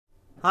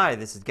Hi,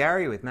 this is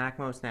Gary with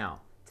MacMost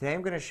Now. Today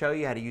I'm going to show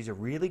you how to use a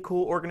really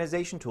cool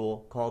organization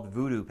tool called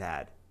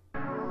VoodooPad.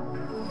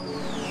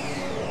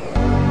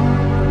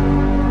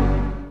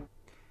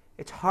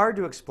 It's hard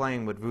to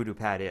explain what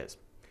VoodooPad is.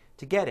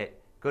 To get it,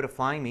 go to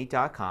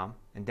flyingmeat.com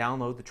and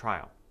download the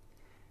trial.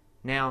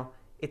 Now,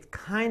 it's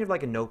kind of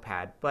like a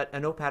notepad, but a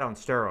notepad on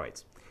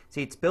steroids.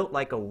 See, it's built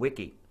like a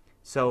wiki.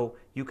 So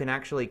you can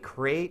actually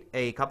create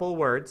a couple of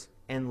words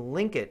and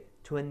link it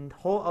to a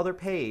whole other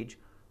page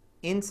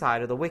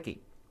inside of the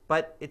wiki.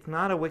 But it's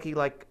not a wiki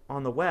like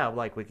on the web,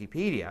 like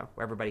Wikipedia,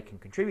 where everybody can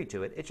contribute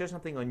to it. It's just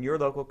something on your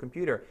local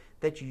computer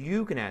that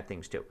you can add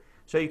things to.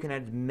 So you can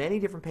add as many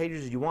different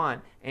pages as you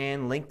want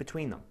and link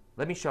between them.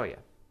 Let me show you.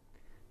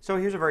 So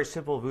here's a very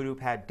simple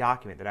VoodooPad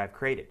document that I've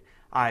created.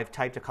 I've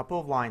typed a couple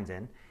of lines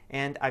in,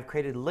 and I've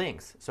created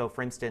links. So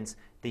for instance,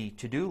 the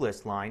to-do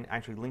list line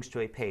actually links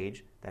to a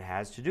page that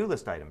has to-do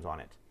list items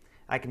on it.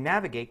 I can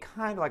navigate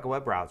kind of like a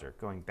web browser,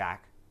 going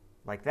back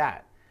like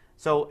that.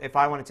 So if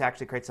I wanted to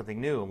actually create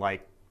something new,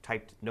 like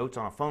typed notes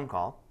on a phone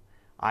call,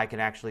 I can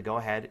actually go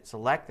ahead,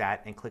 select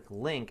that, and click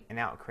link, and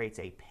now it creates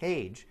a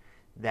page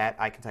that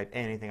I can type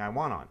anything I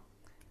want on.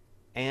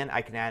 And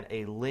I can add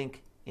a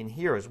link in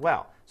here as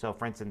well. So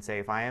for instance, say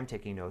if I am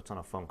taking notes on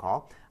a phone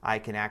call, I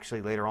can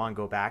actually later on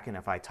go back, and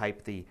if I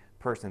type the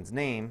person's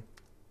name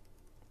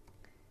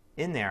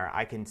in there,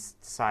 I can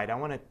decide I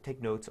want to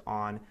take notes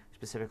on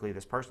specifically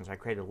this person. So I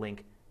create a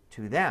link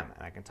to them,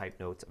 and I can type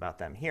notes about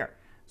them here.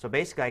 So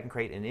basically I can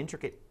create an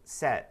intricate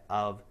set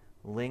of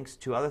links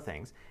to other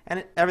things,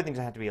 and everything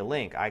doesn't have to be a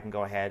link. I can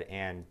go ahead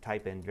and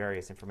type in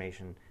various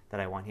information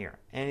that I want here,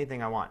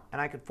 anything I want, and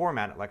I could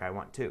format it like I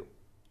want to.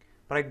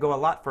 But I could go a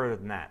lot further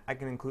than that. I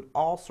can include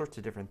all sorts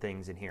of different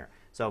things in here.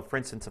 So for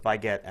instance, if I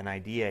get an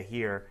idea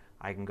here,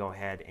 I can go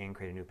ahead and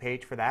create a new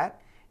page for that,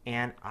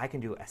 and I can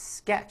do a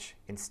sketch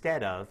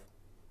instead of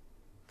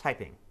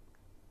typing.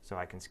 So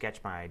I can sketch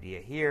my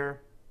idea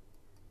here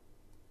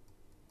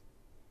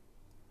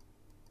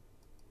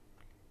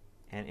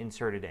and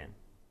insert it in.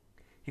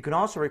 You can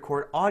also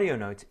record audio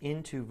notes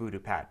into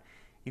VoodooPad.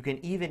 You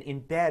can even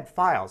embed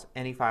files,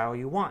 any file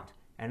you want.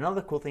 And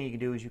another cool thing you can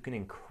do is you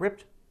can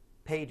encrypt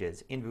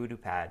pages in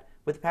VoodooPad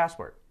with a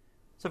password.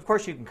 So of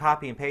course you can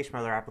copy and paste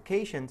from other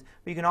applications,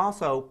 but you can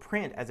also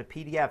print as a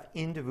PDF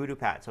into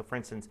VoodooPad. So for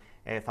instance,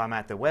 if I'm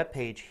at the web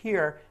page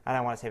here and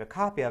I want to save a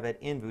copy of it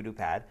in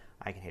VoodooPad,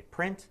 I can hit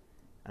print,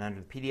 and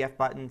under the PDF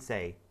button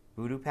say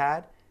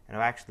VoodooPad, and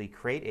it'll actually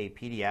create a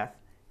PDF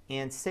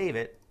and save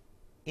it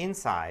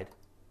inside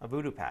of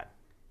VoodooPad.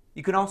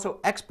 You can also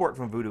export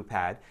from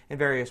VoodooPad in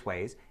various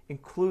ways,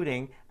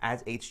 including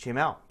as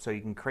HTML. So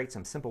you can create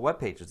some simple web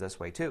pages this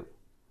way too.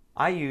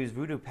 I use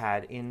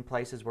VoodooPad in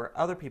places where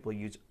other people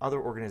use other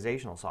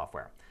organizational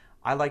software.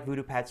 I like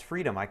VoodooPad's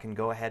freedom. I can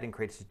go ahead and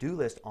create a to-do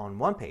list on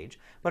one page,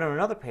 but on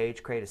another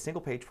page create a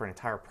single page for an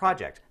entire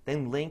project,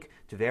 then link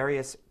to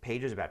various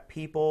pages about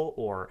people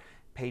or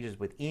pages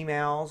with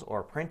emails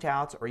or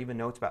printouts or even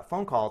notes about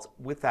phone calls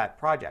with that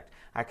project.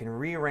 I can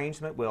rearrange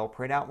them at will,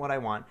 print out what I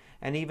want,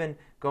 and even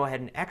go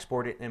ahead and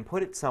export it and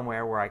put it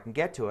somewhere where I can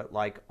get to it,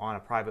 like on a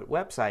private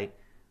website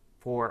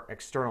for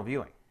external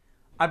viewing.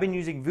 I've been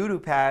using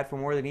VoodooPad for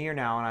more than a year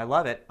now, and I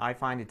love it. I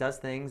find it does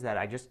things that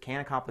I just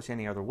can't accomplish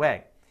any other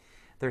way.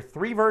 There are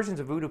 3 versions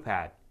of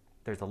VoodooPad.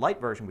 There's the light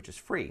version, which is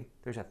free.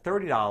 There's a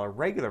 $30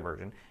 regular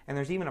version, and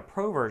there's even a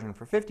pro version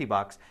for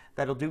 $50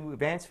 that'll do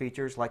advanced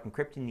features like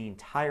encrypting the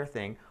entire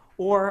thing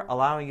or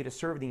allowing you to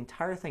serve the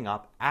entire thing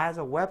up as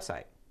a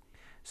website.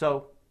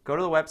 So go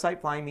to the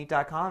website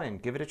flyingmeat.com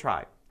and give it a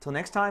try. Till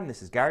next time,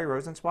 this is Gary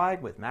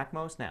Rosenzweig with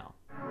MacMost Now.